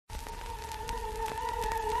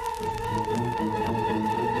You're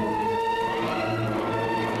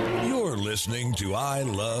listening to I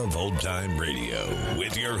Love Old Time Radio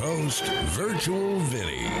with your host, Virtual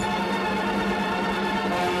Vinny.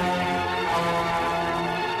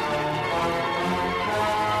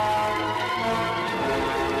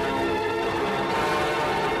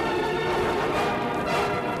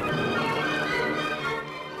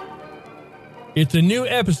 It's a new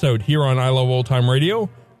episode here on I Love Old Time Radio.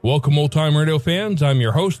 Welcome, Old Time Radio fans. I'm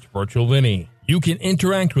your host, Virtual Vinny. You can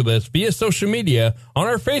interact with us via social media on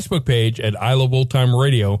our Facebook page at I Love Old Time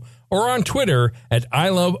Radio or on Twitter at I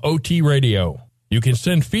Love OT Radio. You can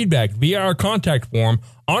send feedback via our contact form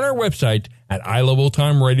on our website at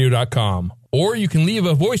iloveoldtimeradio.com, or you can leave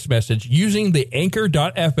a voice message using the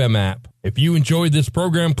Anchor.fm app. If you enjoyed this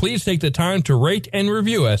program, please take the time to rate and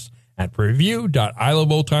review us at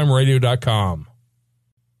review.iloveoldtimeradio.com.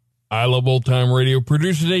 I Love Old Time Radio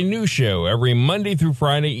produces a new show every Monday through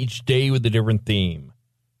Friday, each day with a different theme.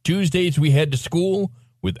 Tuesdays, we head to school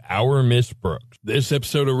with Our Miss Brooks. This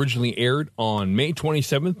episode originally aired on May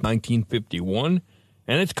 27th, 1951,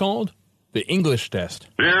 and it's called The English Test.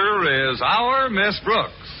 Here is Our Miss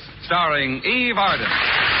Brooks, starring Eve Arden.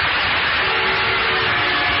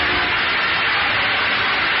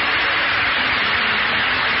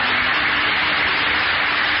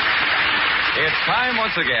 It's time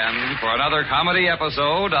once again for another comedy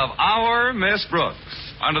episode of Our Miss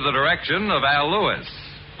Brooks, under the direction of Al Lewis.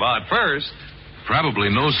 But first, probably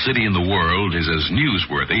no city in the world is as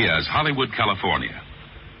newsworthy as Hollywood, California.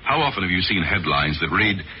 How often have you seen headlines that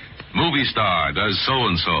read, "Movie star does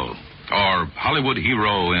so-and-so," or "Hollywood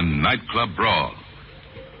hero in nightclub brawl"?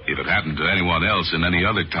 If it happened to anyone else in any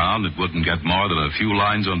other town, it wouldn't get more than a few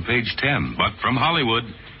lines on page 10. But from Hollywood,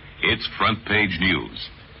 it's front-page news.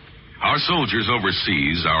 Our soldiers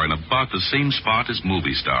overseas are in about the same spot as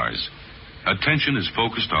movie stars. Attention is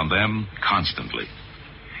focused on them constantly.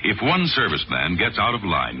 If one serviceman gets out of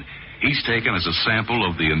line, he's taken as a sample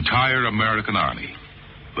of the entire American Army.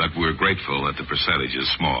 But we're grateful that the percentage is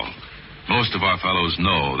small. Most of our fellows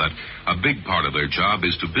know that a big part of their job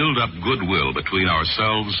is to build up goodwill between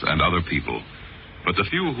ourselves and other people. But the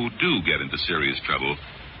few who do get into serious trouble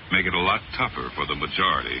make it a lot tougher for the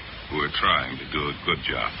majority who are trying to do a good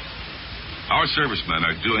job. Our servicemen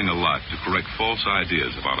are doing a lot to correct false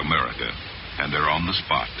ideas about America, and they're on the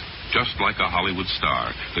spot. Just like a Hollywood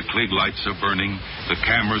star, the Klieg lights are burning, the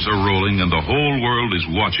cameras are rolling, and the whole world is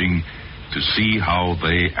watching to see how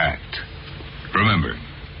they act. Remember,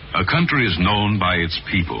 a country is known by its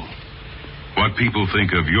people. What people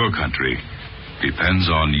think of your country depends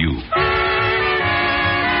on you.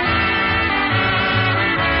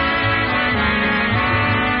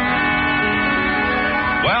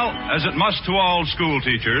 as it must to all school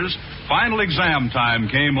teachers, final exam time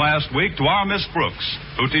came last week to our Miss Brooks,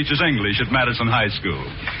 who teaches English at Madison High School.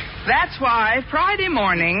 That's why Friday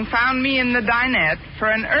morning found me in the dinette for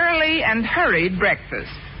an early and hurried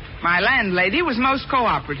breakfast. My landlady was most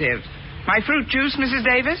cooperative. My fruit juice, Mrs.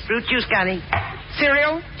 Davis? Fruit juice, Connie.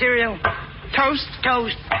 Cereal? Cereal. Toast?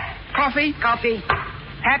 Toast. Coffee? Coffee.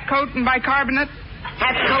 Hat coat and bicarbonate?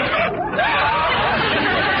 Hat coat.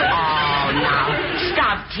 Oh, now,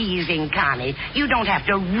 stop teasing, Connie. You don't have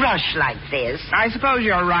to rush like this. I suppose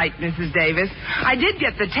you're right, Mrs. Davis. I did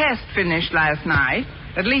get the test finished last night.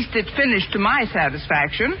 At least it finished to my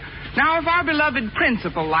satisfaction. Now, if our beloved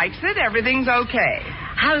principal likes it, everything's okay.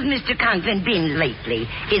 How's Mr. Conklin been lately?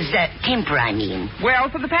 His temper, I mean. Well,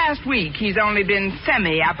 for the past week, he's only been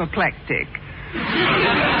semi-apoplectic.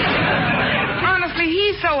 Honestly,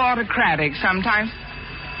 he's so autocratic sometimes.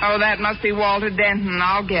 Oh, that must be Walter Denton.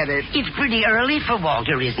 I'll get it. It's pretty early for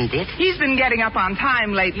Walter, isn't it? He's been getting up on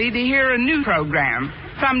time lately to hear a new program.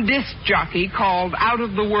 Some disc jockey called Out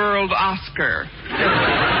of the World Oscar.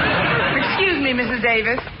 Excuse me, Mrs.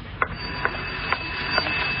 Davis.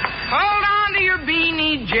 Hold on to your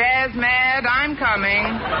beanie, Jazz Mad. I'm coming.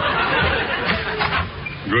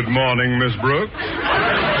 Good morning, Miss Brooks.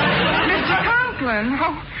 Mr. Conklin.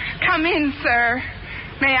 Oh, come in, sir.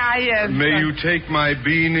 May I, May you take my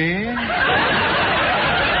beanie?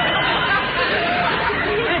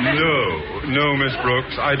 No, Miss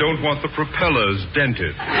Brooks. I don't want the propellers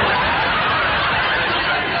dented.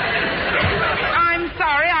 I'm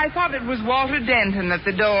sorry. I thought it was Walter Denton at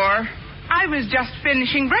the door. I was just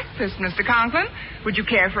finishing breakfast, Mr. Conklin. Would you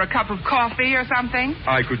care for a cup of coffee or something?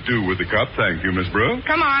 I could do with a cup, thank you, Miss Brooks.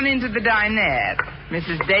 Come on into the dinette.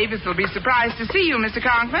 Mrs. Davis will be surprised to see you, Mr.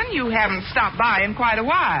 Conklin. You haven't stopped by in quite a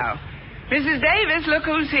while. Mrs. Davis, look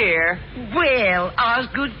who's here. Well,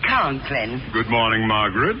 Osgood Conklin. Good morning,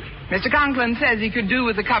 Margaret. Mr. Conklin says he could do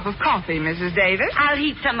with a cup of coffee, Mrs. Davis. I'll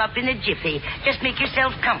heat some up in a jiffy. Just make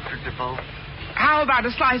yourself comfortable. How about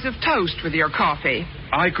a slice of toast with your coffee?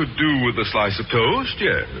 I could do with a slice of toast,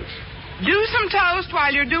 yes. Do some toast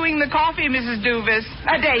while you're doing the coffee, Mrs. Davis.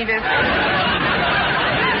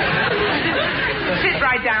 Sit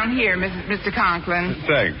right down here, Mr. Conklin.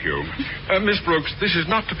 Thank you. Miss Brooks, this is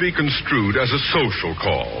not to be construed as a social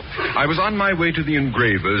call. I was on my way to the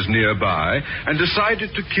engravers nearby and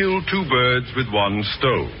decided to kill two birds with one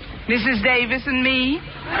stone. Mrs. Davis and me?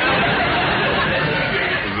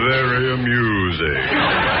 Very amusing.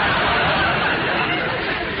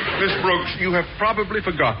 Miss Brooks, you have probably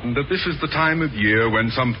forgotten that this is the time of year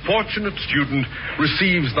when some fortunate student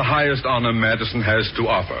receives the highest honor Madison has to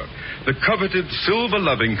offer, the coveted Silver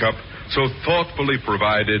Loving Cup, so thoughtfully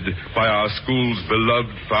provided by our school's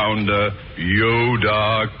beloved founder,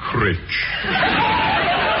 Yoda Critch.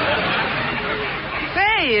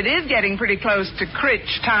 Say, it is getting pretty close to Critch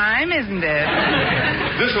time, isn't it?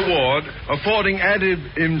 This award, affording added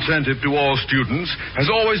incentive to all students, has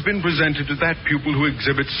always been presented to that pupil who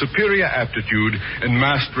exhibits superior aptitude in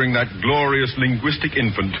mastering that glorious linguistic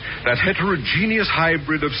infant, that heterogeneous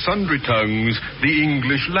hybrid of sundry tongues, the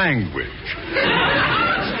English language.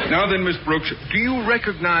 Now then, Miss Brooks, do you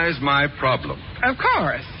recognize my problem? Of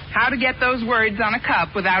course. How to get those words on a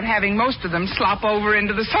cup without having most of them slop over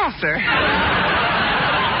into the saucer.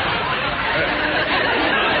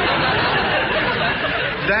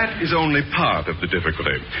 That is only part of the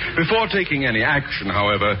difficulty. Before taking any action,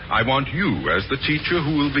 however, I want you, as the teacher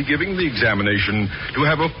who will be giving the examination, to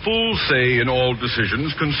have a full say in all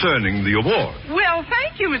decisions concerning the award. Well,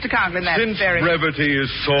 thank you, Mr. Conklin. That's Since very... brevity is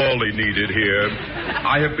sorely needed here,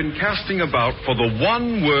 I have been casting about for the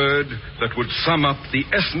one word that would sum up the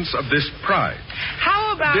essence of this prize.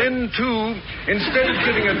 How about... Then, too, instead of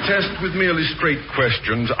giving a test with merely straight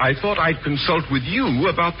questions, I thought I'd consult with you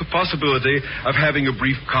about the possibility of having a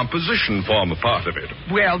brief composition form a part of it.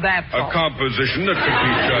 Well, that's A all. composition that could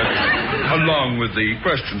be judged, along with the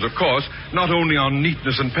questions, of course, not only on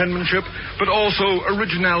neatness and penmanship, but also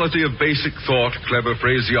originality of basic thought, clever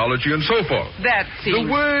phraseology, and so forth. That seems...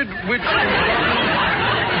 The word which...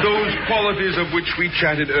 Those qualities of which we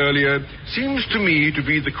chatted earlier seems to me to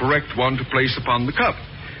be the correct one to place upon the cup.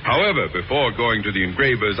 However, before going to the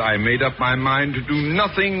engravers, I made up my mind to do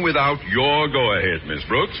nothing without your go-ahead, Miss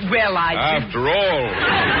Brooks. Well, After all,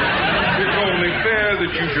 it's only fair that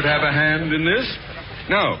you should have a hand in this.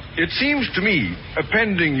 Now, it seems to me,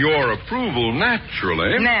 pending your approval,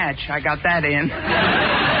 naturally... Natch, I got that in.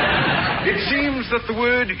 It seems that the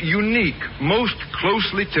word unique most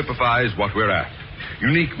closely typifies what we're after.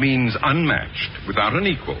 Unique means unmatched, without an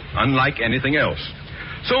equal, unlike anything else.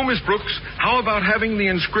 So, Miss Brooks, how about having the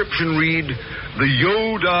inscription read, the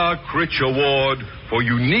Yoda Critch Award for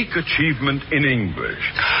Unique Achievement in English?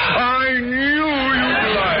 I knew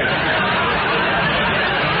you'd like it.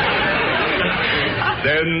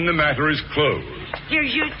 Then the matter is closed.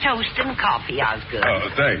 Here's your toast and coffee, Osgood. Oh,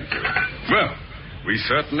 thank you. Well, we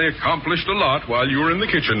certainly accomplished a lot while you were in the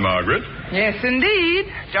kitchen, Margaret. Yes, indeed.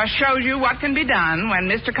 Just shows you what can be done when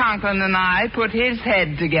Mr. Conklin and I put his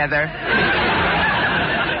head together.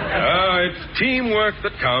 It's teamwork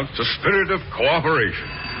that counts, a spirit of cooperation.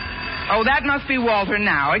 Oh, that must be Walter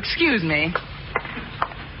now. Excuse me.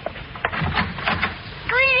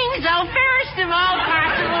 Greetings, oh, fairest of all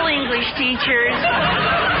possible English teachers.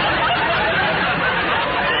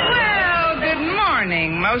 Well, good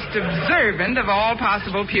morning, most observant of all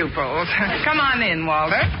possible pupils. Come on in,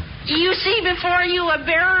 Walter. You see before you a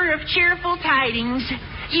bearer of cheerful tidings.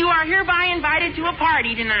 You are hereby invited to a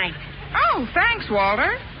party tonight. Oh, thanks,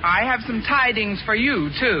 Walter. I have some tidings for you,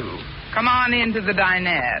 too. Come on into the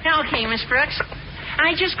dinette. Okay, Miss Brooks.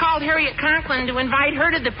 I just called Harriet Conklin to invite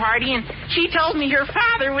her to the party, and she told me her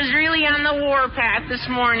father was really on the warpath this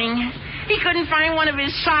morning. He couldn't find one of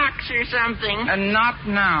his socks or something. And not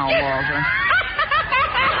now, Walter.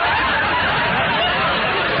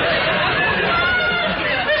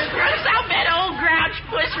 Miss Brooks, I'll bet old Grouch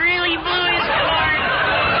Puss really blew his horn.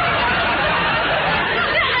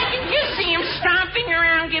 Stomping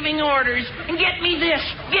around giving orders. And get me this,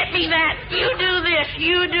 get me that, you do this,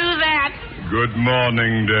 you do that. Good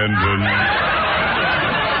morning, Denton.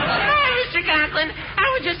 Hi, Mr. Conklin. I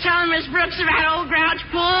was just telling Miss Brooks about old Grouch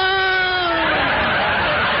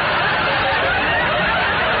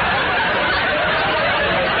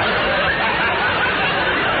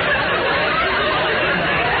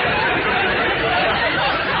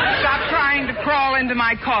Stop trying to crawl into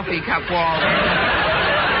my coffee cup, Walter.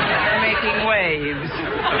 making waves.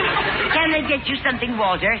 Can I get you something,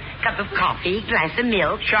 Walter? Cup of coffee, glass of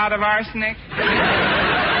milk? Shot of arsenic?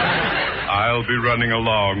 I'll be running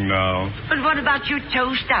along now. But what about your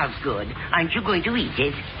toast, Osgood? Aren't you going to eat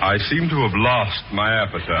it? I seem to have lost my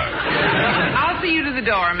appetite. I'll see you to the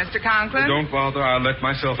door, Mr. Conklin. Don't bother. I'll let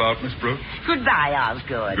myself out, Miss Brooks. Goodbye,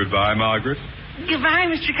 Osgood. Goodbye, Margaret. Goodbye,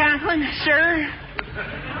 Mr. Conklin, sir.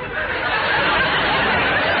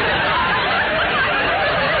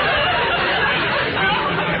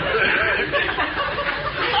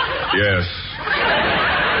 Yes.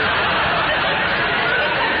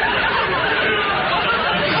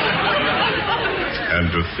 And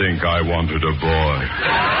to think I wanted a boy.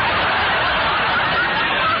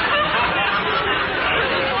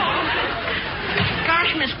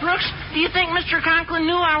 Gosh, Miss Brooks, do you think Mr. Conklin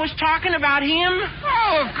knew I was talking about him?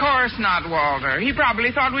 Oh, of course not, Walter. He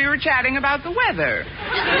probably thought we were chatting about the weather.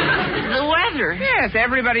 The weather? Yes,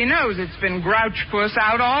 everybody knows it's been grouch puss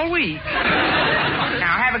out all week.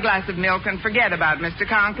 Now, have a glass of milk and forget about Mr.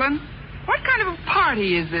 Conklin. What kind of a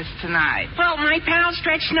party is this tonight? Well, my pal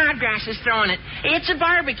Stretch Snodgrass is throwing it. It's a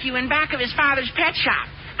barbecue in back of his father's pet shop.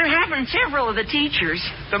 They're having several of the teachers.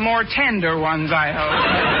 The more tender ones, I hope.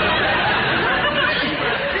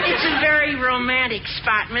 It's a very romantic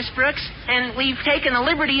spot, Miss Brooks, and we've taken the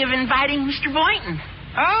liberty of inviting Mr. Boynton.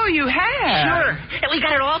 Oh, you have? Sure. And we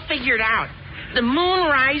got it all figured out. The moon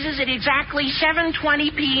rises at exactly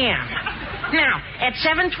 7:20 p.m. Now, at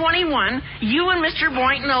 7:21, you and Mr.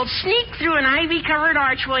 Boynton will sneak through an ivy-covered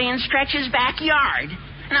archway in Stretch's backyard.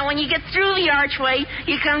 Now, when you get through the archway,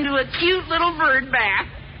 you come to a cute little bird bath.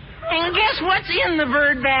 And guess what's in the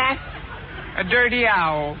bird bath? A dirty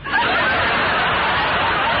owl.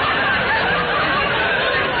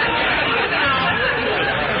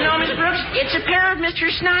 No, Miss Brooks, it's a pair of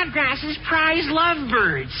Mr. Snodgrass's prize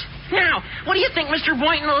lovebirds. Now, what do you think Mr.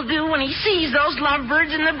 Boynton will do when he sees those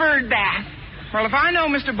lovebirds in the bird bath? Well, if I know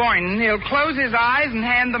Mr. Boynton, he'll close his eyes and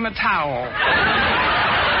hand them a towel.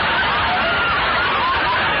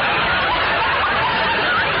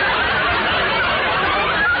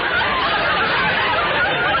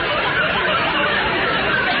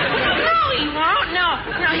 No, he won't. No,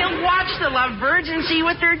 he'll watch the lovebirds and see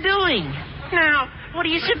what they're doing. Now, what do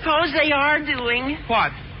you suppose they are doing?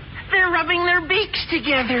 What? They're rubbing their beaks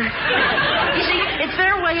together. You see, it's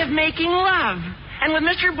their way of making love. And with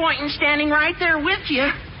Mr. Boynton standing right there with you,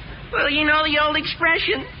 well, you know the old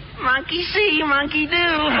expression, monkey see, monkey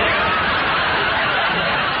do.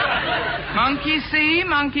 Monkey see,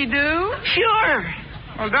 monkey do? Sure.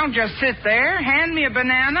 Well, don't just sit there. Hand me a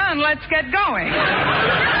banana and let's get going.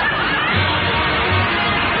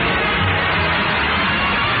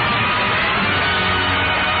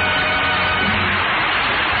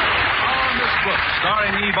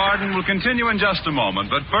 Starring Eve Arden will continue in just a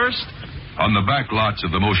moment. But first, On the back lots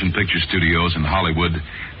of the motion picture studios in Hollywood,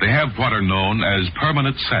 they have what are known as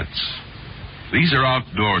permanent sets. These are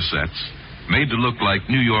outdoor sets made to look like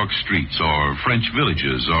New York streets or French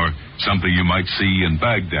villages or something you might see in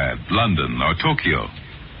Baghdad, London, or Tokyo.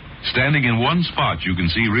 Standing in one spot, you can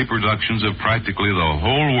see reproductions of practically the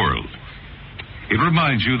whole world. It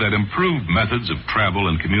reminds you that improved methods of travel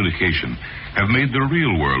and communication have made the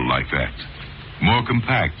real world like that. More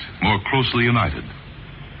compact, more closely united.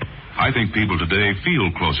 I think people today feel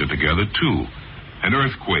closer together, too. An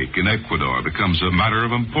earthquake in Ecuador becomes a matter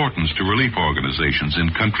of importance to relief organizations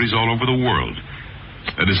in countries all over the world.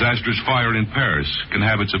 A disastrous fire in Paris can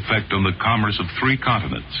have its effect on the commerce of 3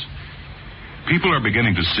 continents. People are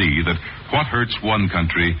beginning to see that what hurts one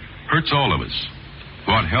country hurts all of us.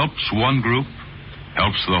 What helps one group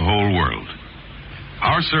helps the whole world.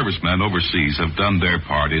 Our servicemen overseas have done their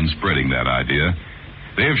part in spreading that idea.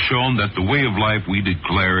 They have shown that the way of life we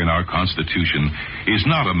declare in our Constitution is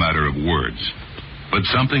not a matter of words, but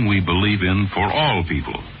something we believe in for all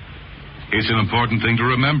people. It's an important thing to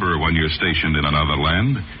remember when you're stationed in another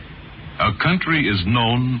land. A country is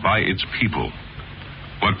known by its people.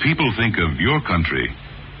 What people think of your country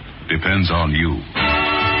depends on you.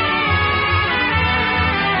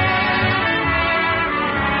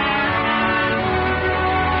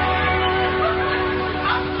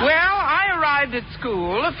 At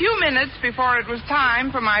school a few minutes before it was time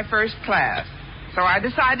for my first class. So I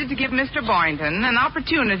decided to give Mr. Boynton an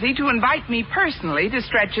opportunity to invite me personally to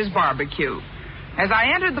Stretch's barbecue. As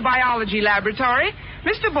I entered the biology laboratory,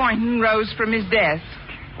 Mr. Boynton rose from his desk.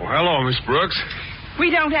 Oh, hello, Miss Brooks.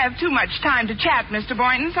 We don't have too much time to chat, Mr.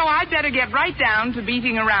 Boynton, so I'd better get right down to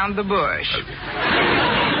beating around the bush.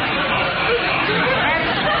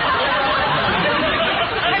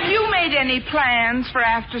 Have you made any plans for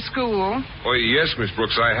after school? Oh, yes, Miss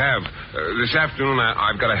Brooks, I have. This afternoon,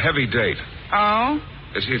 I've got a heavy date. Oh?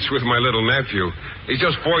 It's with my little nephew. He's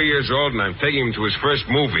just 4 years old, and I'm taking him to his first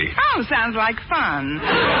movie. Oh, sounds like fun.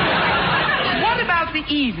 What about the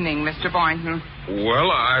evening, Mr. Boynton?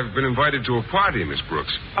 Well, I've been invited to a party, Miss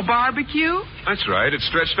Brooks. A barbecue? That's right. It's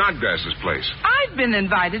Stretch Snodgrass's place. I've been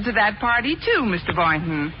invited to that party, too, Mr.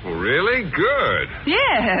 Boynton. Oh, really? Good.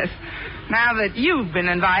 Yes. Now that you've been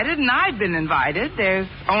invited and I've been invited, there's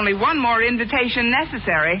only one more invitation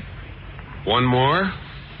necessary. One more?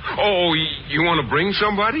 Oh, you want to bring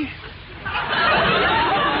somebody?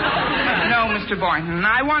 No, Mr. Boynton.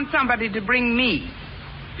 I want somebody to bring me.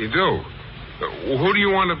 You do? Who do you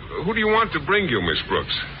want to bring you, Miss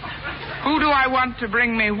Brooks? Who do I want to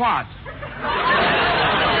bring me what?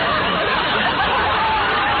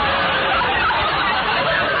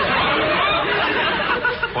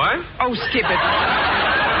 What? Oh, skip it.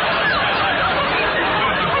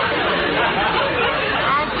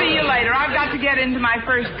 I'll see you later. I've got to get into my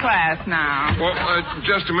first class now. Well,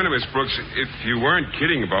 just a minute, Miss Brooks. If you weren't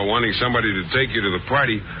kidding about wanting somebody to take you to the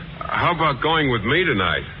party, how about going with me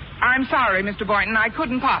tonight? I'm sorry, Mr. Boynton. I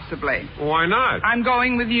couldn't possibly. Why not? I'm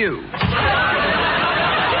going with you.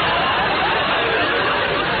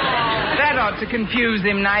 That ought to confuse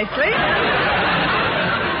him nicely.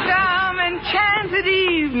 Some enchanted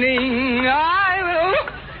evening, I will...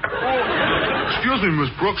 Excuse me,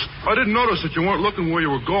 Miss Brooks. I didn't notice that you weren't looking where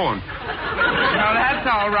you were going. No, that's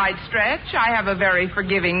all right, Stretch. I have a very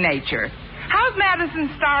forgiving nature. How's Madison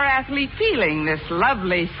Star Athlete feeling this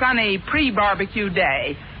lovely, sunny, pre-barbecue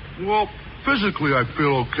day? Well, physically I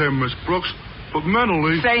feel okay, Miss Brooks, but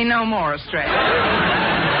mentally... Say no more, Stretch.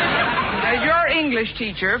 As your English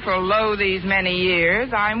teacher for these many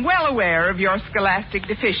years, I'm well aware of your scholastic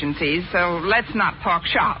deficiencies, so let's not talk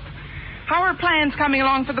shop. How are plans coming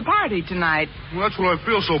along for the party tonight? Well, that's what I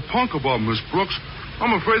feel so punk about, Miss Brooks.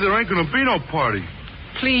 I'm afraid there ain't going to be no party.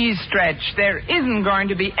 Please, Stretch, there isn't going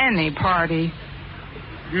to be any party.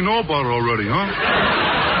 You know about it already, huh?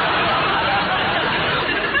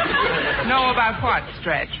 Know about what,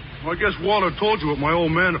 Stretch? Well, I guess Walter told you what my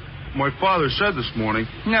father said this morning.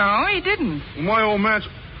 No, he didn't. Well, my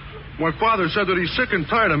father said that he's sick and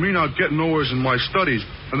tired of me not getting nowheres in my studies,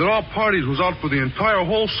 and that all parties was out for the entire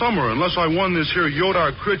whole summer unless I won this here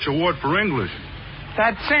Yodar Critch Award for English.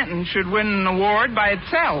 That sentence should win an award by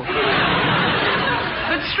itself.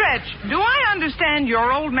 But, Stretch, do I understand your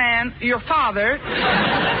father,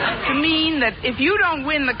 to mean that if you don't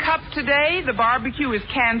win the cup today, the barbecue is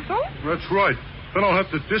canceled? That's right. Then I'll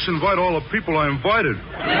have to disinvite all the people I invited.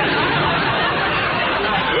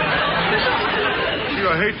 See,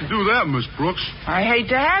 I hate to do that, Miss Brooks. I hate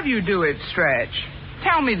to have you do it, Stretch.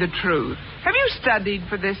 Tell me the truth. Have you studied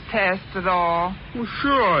for this test at all? Well,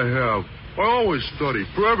 sure I have. I always study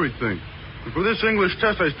for everything. And for this English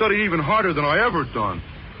test, I studied even harder than I ever done.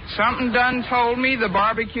 Something done told me the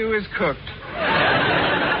barbecue is cooked.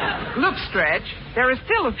 Look, Stretch, there are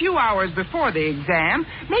still a few hours before the exam.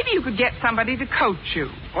 Maybe you could get somebody to coach you.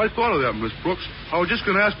 I thought of that, Miss Brooks. I was just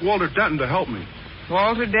going to ask Walter Denton to help me.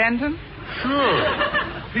 Walter Denton?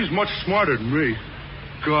 Sure. He's much smarter than me.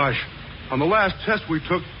 Gosh, on the last test we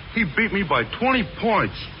took, he beat me by 20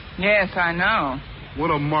 points. Yes, I know. What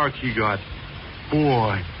a mark he got.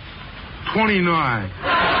 Boy, 29.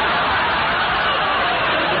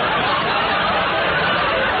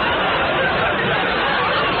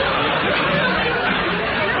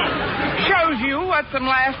 What some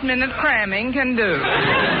last-minute cramming can do.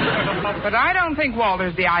 But I don't think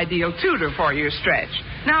Walter's the ideal tutor for you, Stretch.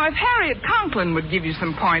 Now, if Harriet Conklin would give you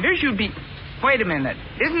some pointers, you'd be... Wait a minute.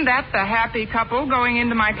 Isn't that the happy couple going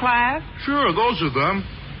into my class? Sure, those are them.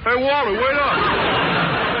 Hey, Walter, wait up.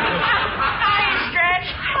 Hi,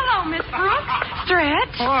 Stretch. Hello, Miss Brooks.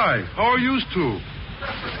 Stretch. Hi. How are yous two?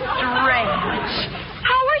 Stretch.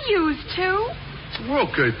 How are yous two? We're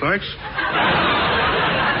okay, thanks.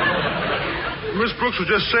 Miss Brooks was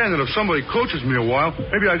just saying that if somebody coaches me a while,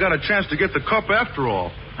 maybe I got a chance to get the cup after all.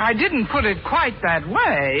 I didn't put it quite that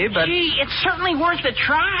way, but... Gee, it's certainly worth a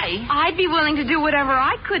try. I'd be willing to do whatever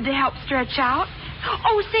I could to help Stretch out.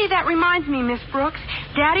 Oh, say, that reminds me, Miss Brooks.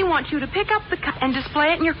 Daddy wants you to pick up the cup and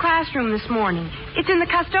display it in your classroom this morning. It's in the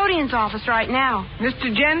custodian's office right now.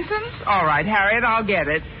 Mr. Jensen's? All right, Harriet, I'll get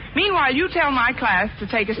it. Meanwhile, you tell my class to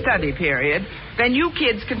take a study period. Then you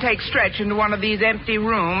kids can take Stretch into one of these empty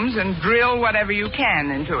rooms and drill whatever you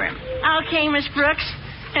can into him. Okay, Miss Brooks.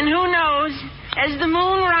 And who knows, as the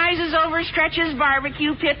moon rises over Stretch's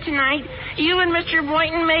barbecue pit tonight, you and Mr.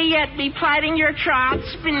 Boynton may yet be plighting your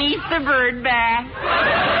troughs beneath the bird bath.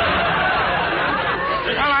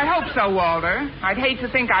 Well, I hope so, Walter. I'd hate to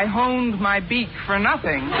think I honed my beak for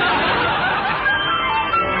nothing.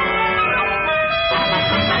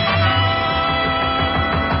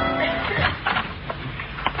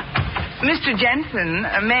 Mr. Jensen,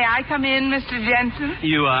 may I come in, Mr. Jensen?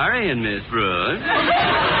 You are in, Miss Brooks.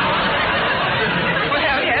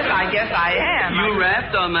 Well, yes, I guess I am. You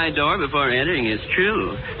rapped on my door before entering, it's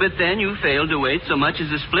true. But then you failed to wait so much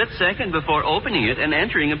as a split second before opening it and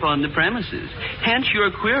entering upon the premises. Hence,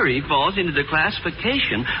 your query falls into the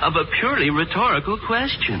classification of a purely rhetorical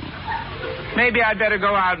question. Maybe I'd better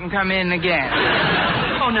go out and come in again.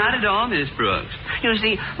 Oh, not at all, Miss Brooks. You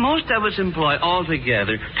see, most of us employ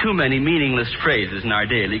altogether too many meaningless phrases in our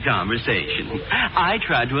daily conversation. I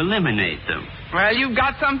try to eliminate them. Well, you've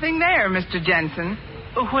got something there, Mr. Jensen.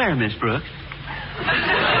 Where, Miss Brooks? Look,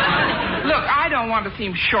 I don't want to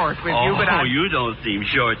seem short with you, but Oh, you don't seem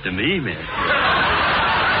short to me, Miss Brooks.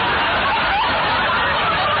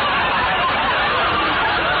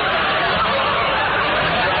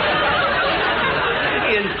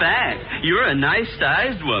 In fact, you're a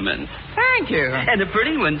nice-sized woman. Thank you. And a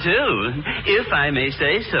pretty one, too, if I may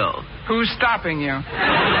say so. Who's stopping you?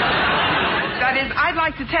 That is, I'd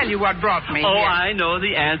like to tell you what brought me Oh, here. I know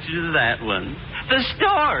the answer to that one. The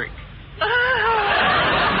stork.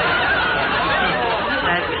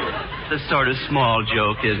 That's the sort of small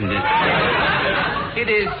joke, isn't it? It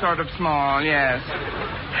is sort of small, yes.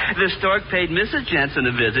 The stork paid Mrs. Jensen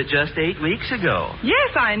a visit just 8 weeks ago.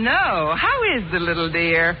 Yes, I know. How is the little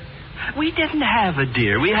dear? We didn't have a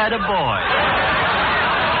deer. We had a boy.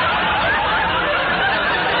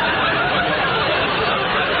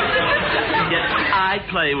 I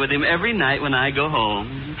play with him every night when I go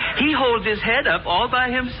home. He holds his head up all by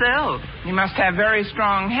himself. He must have very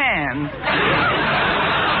strong hands.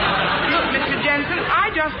 Look, Mr. Jensen,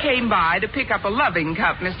 I just came by to pick up a loving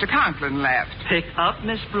cup Mr. Conklin left. Pick up,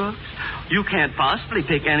 Miss Brooks? You can't possibly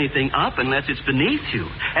pick anything up unless it's beneath you.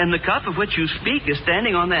 And the cup of which you speak is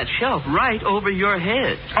standing on that shelf right over your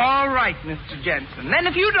head. All right, Mr. Jensen. Then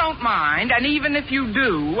if you don't mind, and even if you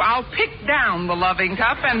do, I'll pick down the loving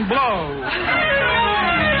cup and blow.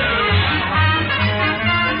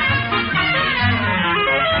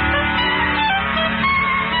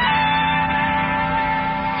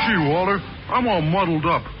 Gee, Walter, I'm all muddled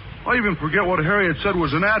up. I even forget what Harriet said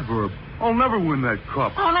was an adverb. I'll never win that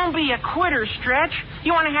cup. Oh, don't be a quitter, Stretch.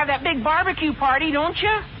 You want to have that big barbecue party, don't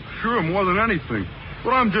you? Sure, more than anything.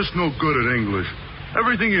 But I'm just no good at English.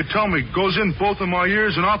 Everything you tell me goes in both of my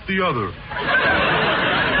ears and out the other.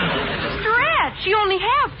 Stretch, you only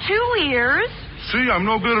have 2 ears. See, I'm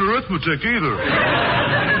no good at arithmetic either.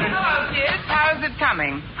 Hello, kids. How's it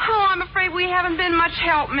coming? Oh, I'm afraid we haven't been much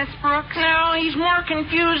help, Miss Brooks. No, he's more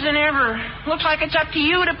confused than ever. Looks like it's up to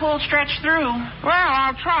you to pull Stretch through. Well,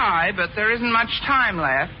 I'll try, but there isn't much time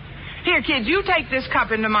left. Here, kids, you take this cup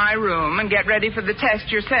into my room and get ready for the test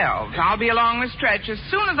yourselves. I'll be along with Stretch as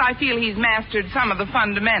soon as I feel he's mastered some of the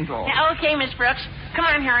fundamentals. Okay, Miss Brooks. Come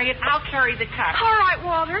on, Harriet. I'll carry the cup. All right,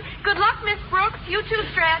 Walter. Good luck, Miss Brooks. You too,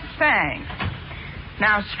 Stretch. Thanks.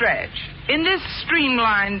 Now, Stretch, in this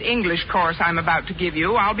streamlined English course I'm about to give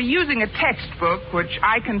you, I'll be using a textbook which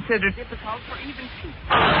I consider difficult for even people.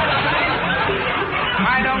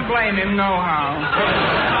 I don't blame him, nohow.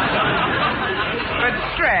 But,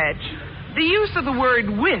 Stretch, the use of the word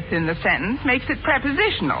with in the sentence makes it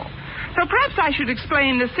prepositional. So perhaps I should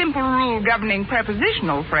explain the simple rule governing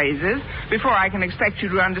prepositional phrases before I can expect you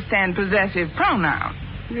to understand possessive pronouns.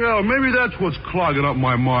 Yeah, maybe that's what's clogging up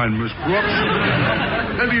my mind, Miss Brooks.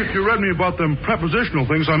 Maybe if you read me about them prepositional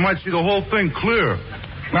things, I might see the whole thing clear.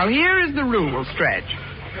 Well, here is the rule, Stretch.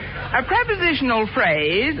 A prepositional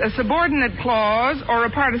phrase, a subordinate clause, or a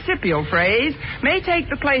participial phrase may take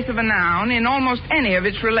the place of a noun in almost any of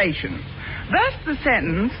its relations. Thus, the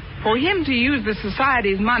sentence, "For him to use the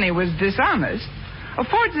society's money was dishonest,"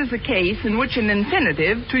 affords us a case in which an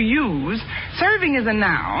infinitive, to use, serving as a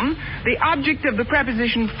noun, the object of the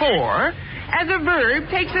preposition for, as a verb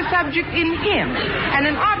takes a subject in him and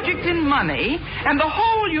an object in money, and the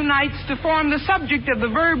whole unites to form the subject of the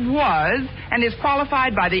verb was and is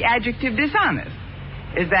qualified by the adjective dishonest.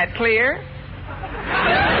 Is that clear?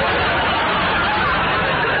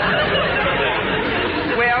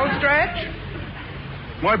 Well, Stretch?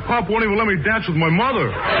 My pop won't even let me dance with my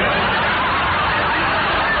mother.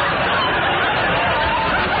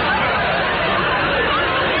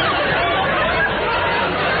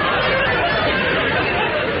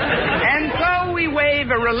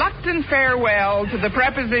 A reluctant farewell to the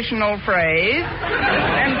prepositional phrase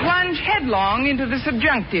and plunge headlong into the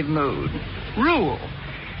subjunctive mood. Rule.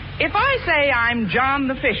 If I say I'm John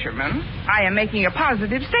the Fisherman, I am making a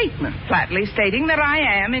positive statement, flatly stating that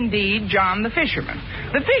I am indeed John the Fisherman.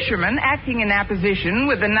 The fisherman acting in apposition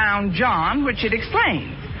with the noun John, which it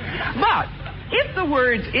explains. But if the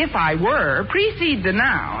words if I were precede the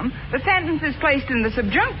noun, the sentence is placed in the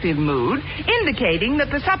subjunctive mood, indicating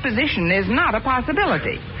that the supposition is not a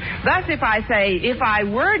possibility. Thus, if I say if I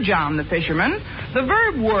were John the Fisherman, the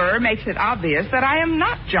verb were makes it obvious that I am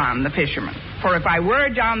not John the Fisherman. For if I were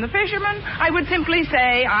John the Fisherman, I would simply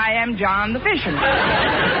say I am John the Fisherman.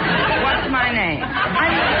 What's my name?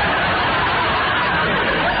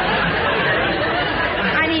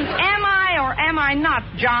 I mean, am I or am I not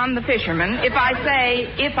John the Fisherman if I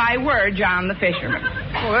say if I were John the Fisherman?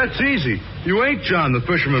 Well, that's easy. You ain't John the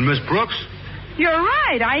Fisherman, Miss Brooks. You're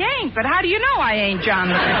right, I ain't. But how do you know I ain't John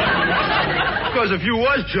the Fisherman? Because if you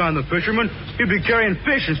was John the Fisherman, you'd be carrying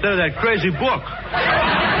fish instead of that crazy book.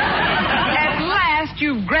 At last,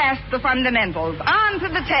 you've grasped the fundamentals. On to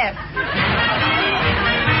the test.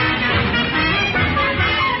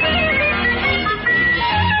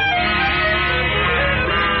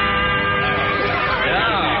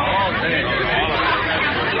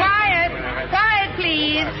 Quiet,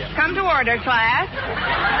 please. Come to order, class.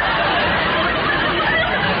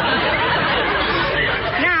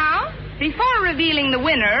 Now, before revealing the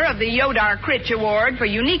winner of the Yodar Critch Award for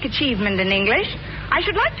unique achievement in English, I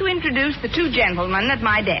should like to introduce the two gentlemen at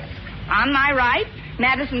my desk. On my right,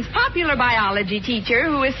 Madison's popular biology teacher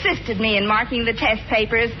who assisted me in marking the test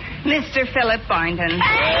papers, Mr. Philip Boynton.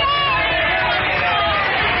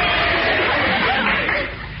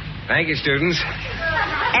 Thank you, students.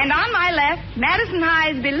 And on my left, Madison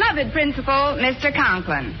High's beloved principal, Mr.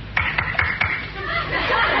 Conklin.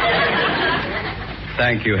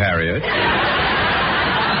 Thank you, Harriet.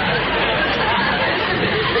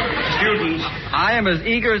 Students, I am as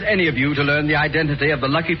eager as any of you to learn the identity of the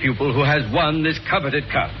lucky pupil who has won this coveted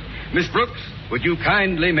cup. Miss Brooks, would you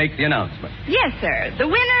kindly make the announcement? Yes, sir. The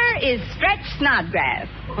winner is Stretch Snodgrass.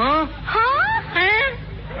 Huh? Huh?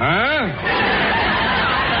 Huh?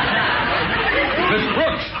 Miss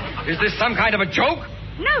Brooks, is this some kind of a joke?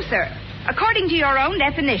 No, sir. According to your own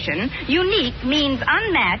definition, unique means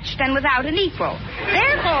unmatched and without an equal.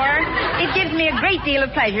 Therefore, it gives me a great deal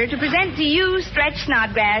of pleasure to present to you, Stretch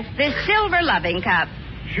Snodgrass, this silver loving cup.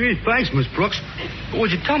 Gee, thanks, Miss Brooks. But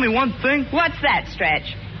would you tell me one thing? What's that, Stretch?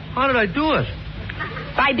 How did I do it?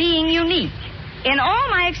 By being unique. In all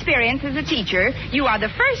my experience as a teacher, you are the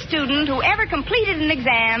first student who ever completed an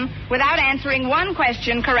exam without answering one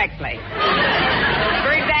question correctly.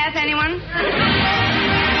 Bird bath, anyone?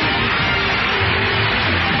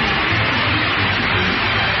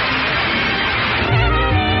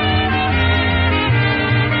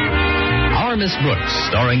 Our Miss Brooks,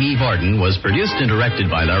 starring Eve Arden, was produced and directed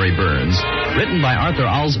by Larry Burns, written by Arthur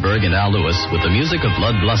Alsberg and Al Lewis, with the music of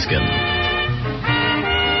Lud Bluskin.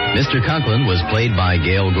 Mr. Conklin was played by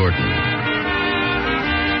Gail Gordon.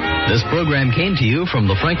 This program came to you from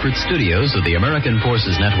the Frankfurt studios of the American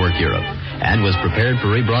Forces Network Europe and was prepared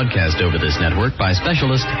for rebroadcast over this network by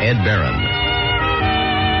specialist Ed Barron.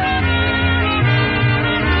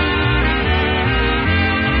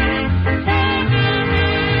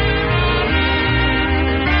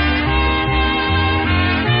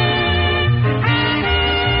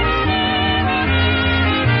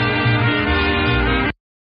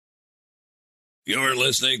 You're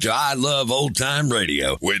listening to I Love Old Time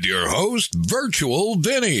Radio with your host, Virtual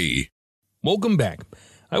Vinny. Welcome back.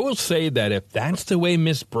 I will say that if that's the way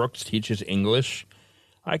Miss Brooks teaches English,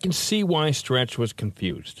 I can see why Stretch was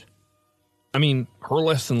confused. I mean, her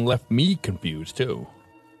lesson left me confused, too.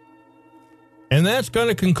 And that's going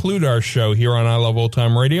to conclude our show here on I Love Old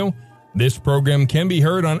Time Radio. This program can be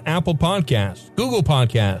heard on Apple Podcasts, Google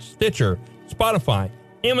Podcasts, Stitcher, Spotify,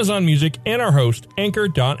 Amazon Music, and our host,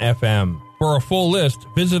 Anchor.fm. For a full list,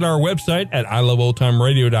 visit our website at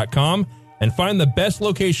iloveoldtimeradio.com and find the best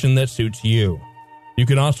location that suits you. You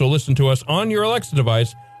can also listen to us on your Alexa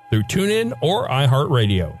device through TuneIn or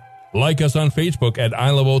iHeartRadio. Like us on Facebook at I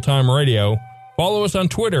Love Old Time Radio. Follow us on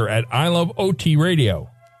Twitter at I Love OT Radio.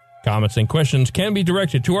 Comments and questions can be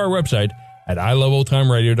directed to our website at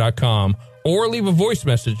iloveoldtimeradio.com or leave a voice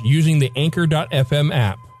message using the Anchor.fm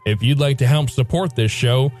app. If you'd like to help support this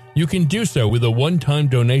show, you can do so with a one-time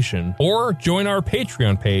donation or join our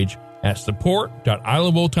Patreon page at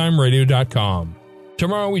support.iloveoldtimeradio.com.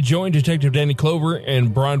 Tomorrow we join Detective Danny Clover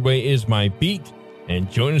and Broadway is My Beat, and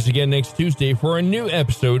join us again next Tuesday for a new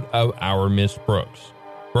episode of Our Miss Brooks.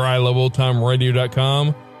 For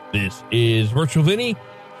iloveoldtimeradio.com, this is Virtual Vinny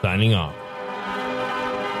signing off.